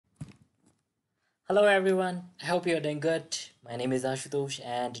Hello everyone, I hope you're doing good. My name is Ashutosh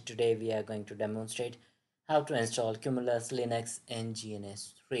and today we are going to demonstrate how to install Cumulus Linux in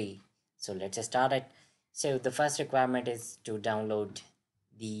GNS3. So let's start it. So the first requirement is to download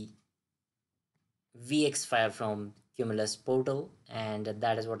the VX file from Cumulus portal, and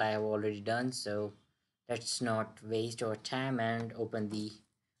that is what I have already done. So let's not waste our time and open the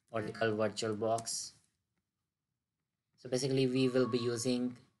Oracle VirtualBox. So basically we will be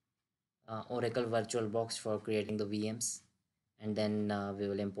using Oracle VirtualBox for creating the VMs, and then we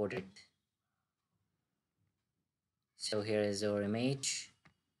will import it. So here is our image,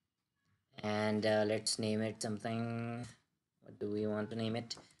 and let's name it something. What do we want to name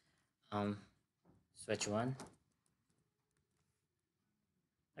it? um Switch 1.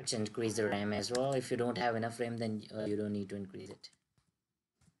 Let's increase the RAM as well. If you don't have enough RAM, then you don't need to increase it.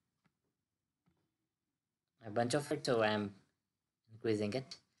 A bunch of it, so I'm increasing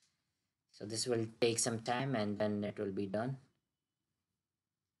it. So this will take some time and then it will be done.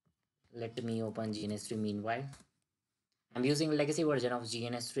 Let me open GNS3 meanwhile. I'm using legacy version of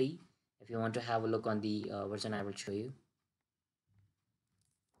GNS3. If you want to have a look on the version, I will show you.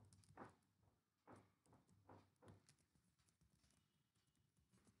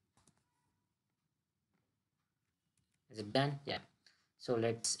 Is it done? Yeah. So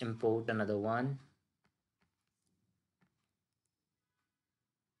let's import another one.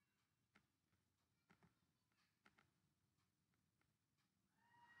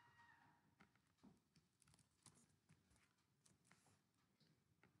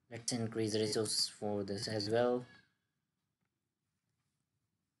 Let's increase the resource for this as well.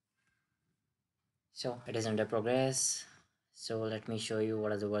 So it is under progress. So let me show you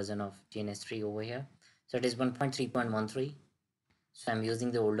what is the version of GNS3 over here. So it is 1.3.13. So I'm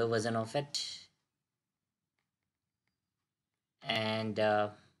using the older version of it. And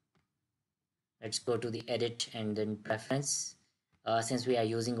let's go to the edit and then preference. Since we are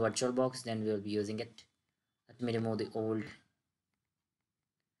using VirtualBox, then we will be using it. Let me remove the old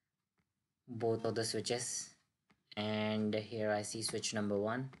both of the switches, and here I see switch number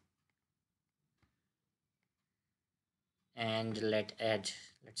 1, and let's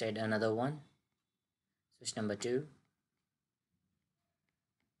add another one, switch number 2.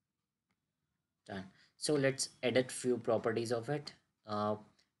 Done. So let's edit few properties of it.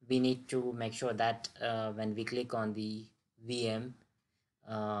 We need to make sure that when we click on the VM,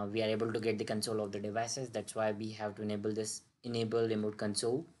 we are able to get the console of the devices. That's why we have to enable this enable remote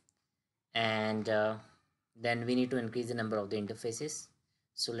console, and then we need to increase the number of the interfaces.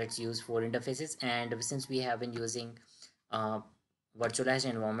 So let's use 4 interfaces, and since we have been using uh, virtualized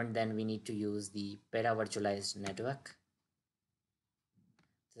environment, then we need to use the para virtualized network.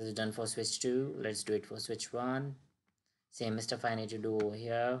 This is done for switch 2. Let's do it for switch 1. Same stuff I need to do over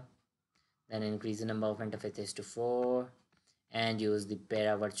here. Then increase the number of interfaces to 4 and use the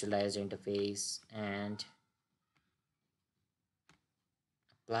para virtualized interface and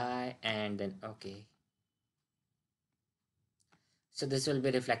apply, and then okay. So this will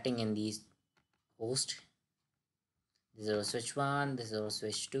be reflecting in these host. This is our switch 1, this is our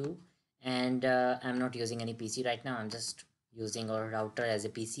switch 2, and I'm not using any PC right now. I'm just using our router as a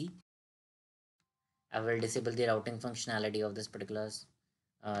PC. I will disable the routing functionality of this particular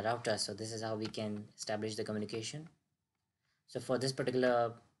router. So this is how we can establish the communication. So for this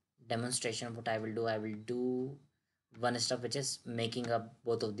particular demonstration, what I will do one step, which is making up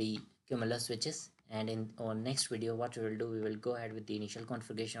both of the Cumulus switches, and in our next video what we will do, we will go ahead with the initial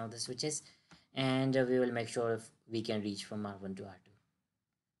configuration of the switches, and we will make sure if we can reach from R1 to R2.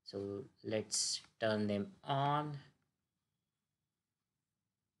 So let's turn them on.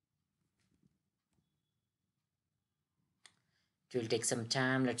 It will take some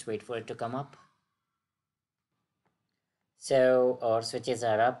time. Let's wait for it to come up. So our switches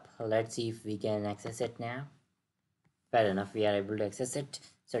are up. Let's see if we can access it now. Fair enough, we are able to access it.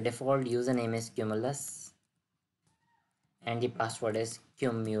 So default username is Cumulus and the password is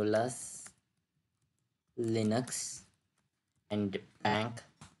Cumulus Linux and bank.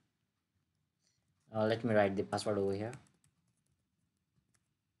 Let me write the password over here.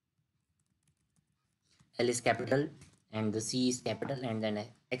 L is capital and the C is capital, and then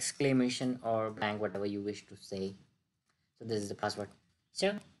exclamation or blank, whatever you wish to say. So this is the password.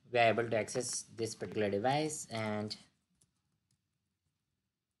 So we are able to access this particular device, and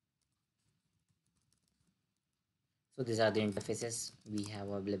so these are the interfaces we have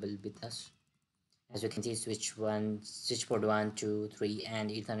available with us. As you can see, switch port 1, 2, 3, and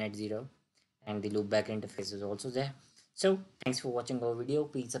Ethernet 0, and the loopback interface is also there. So thanks for watching our video.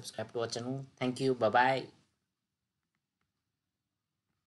 Please subscribe to our channel. Thank you. Bye bye.